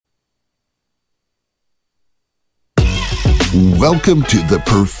Welcome to the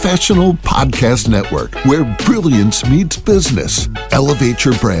Professional Podcast Network, where brilliance meets business. Elevate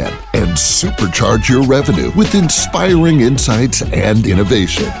your brand and supercharge your revenue with inspiring insights and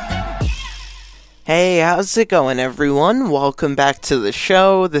innovation. Hey, how's it going, everyone? Welcome back to the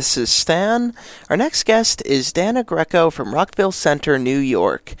show. This is Stan. Our next guest is Dana Greco from Rockville Center, New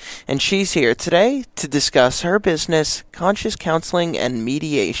York, and she's here today to discuss her business, conscious counseling, and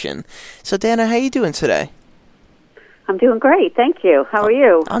mediation. So, Dana, how you doing today? I'm doing great, thank you. How are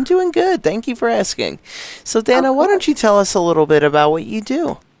you? I'm doing good. Thank you for asking. So, Dana, why don't you tell us a little bit about what you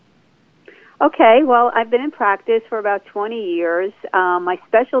do? Okay, well, I've been in practice for about 20 years. My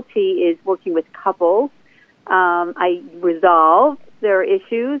specialty is working with couples. I resolve their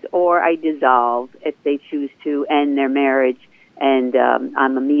issues or I dissolve if they choose to end their marriage, and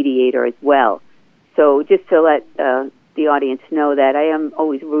I'm a mediator as well. So just to let the audience know that I am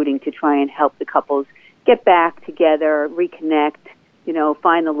always rooting to try and help the couples get back together, reconnect,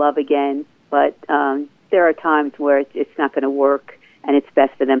 find the love again. But there are times where it's not going to work and it's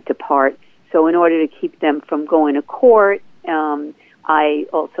best for them to part. So in order to keep them from going to court, I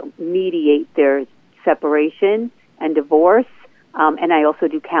also mediate their separation and divorce, and I also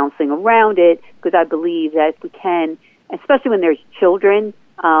do counseling around it because I believe that if we can, especially when there's children,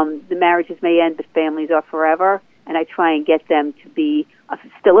 the marriages may end, but families are forever, and I try and get them to be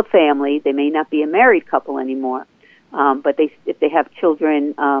still a family. They may not be a married couple anymore, but if they have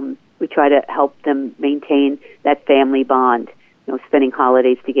children, we try to help them maintain that family bond, spending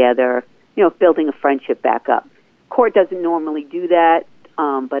holidays together, building a friendship back up. Court doesn't normally do that,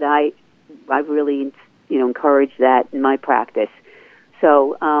 but I really, encourage that in my practice.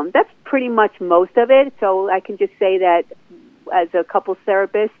 So that's pretty much most of it. So I can just say that as a couples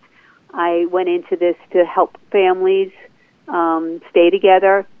therapist, I went into this to help families stay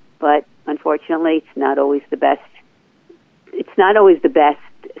together, but unfortunately, it's not always the best. It's not always the best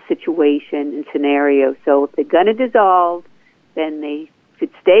situation and scenario. So if they're going to dissolve, then they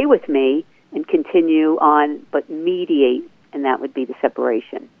should stay with me and continue on, but mediate, and that would be the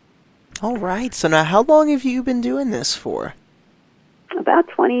separation. All right. So now, how long have you been doing this for? About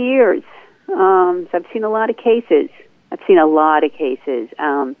 20 years. So I've seen a lot of cases.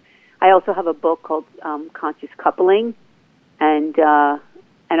 I also have a book called Conscious Coupling, and I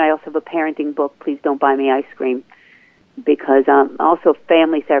also have a parenting book, Please Don't Buy Me Ice Cream, because I'm also a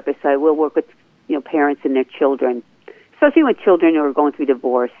family therapist, so I will work with parents and their children, especially with children who are going through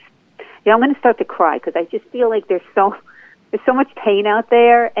divorce. I'm going to start to cry because I just feel like there's so much pain out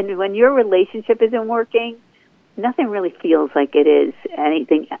there, and when your relationship isn't working, nothing really feels like it is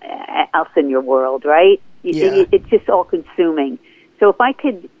anything else in your world, right? It's just all consuming. So if I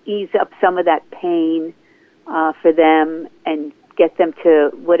could ease up some of that pain for them and get them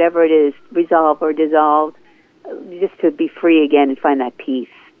to whatever it is, resolve or dissolve, just to be free again and find that peace.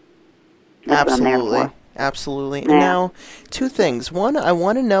 That's Absolutely. what I'm there for. Absolutely. Yeah. And now, two things. One, I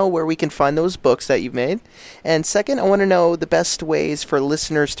want to know where we can find those books that you've made. And second, I want to know the best ways for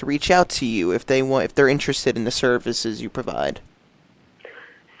listeners to reach out to you if they're interested in the services you provide.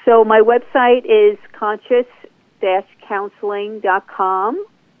 So my website is conscious-counseling.com,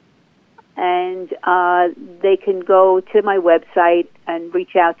 and they can go to my website and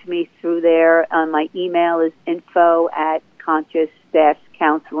reach out to me through there. My email is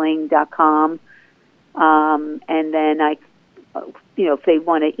info@conscious-counseling.com. And then if they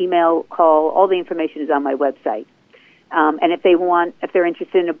want to email, call, all the information is on my website. And if they're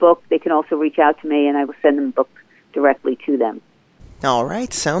interested in a book, they can also reach out to me, and I will send them a book directly to them. All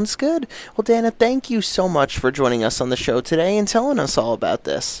right, sounds good. Well, Dana, thank you so much for joining us on the show today and telling us all about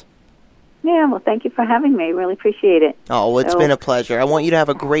this. Yeah, well, thank you for having me. Really appreciate it. Oh, it's been a pleasure. I want you to have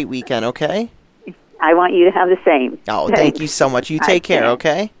a great weekend, okay? I want you to have the same. Oh, thank you so much. You take care,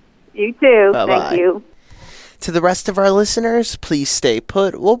 okay? You too. Bye-bye. Thank you. To the rest of our listeners, please stay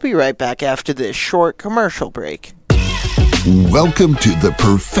put. We'll be right back after this short commercial break. Welcome to the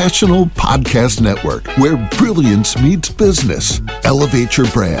Professional Podcast Network, where brilliance meets business. Elevate your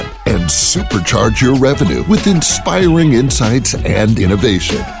brand and supercharge your revenue with inspiring insights and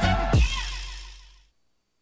innovation.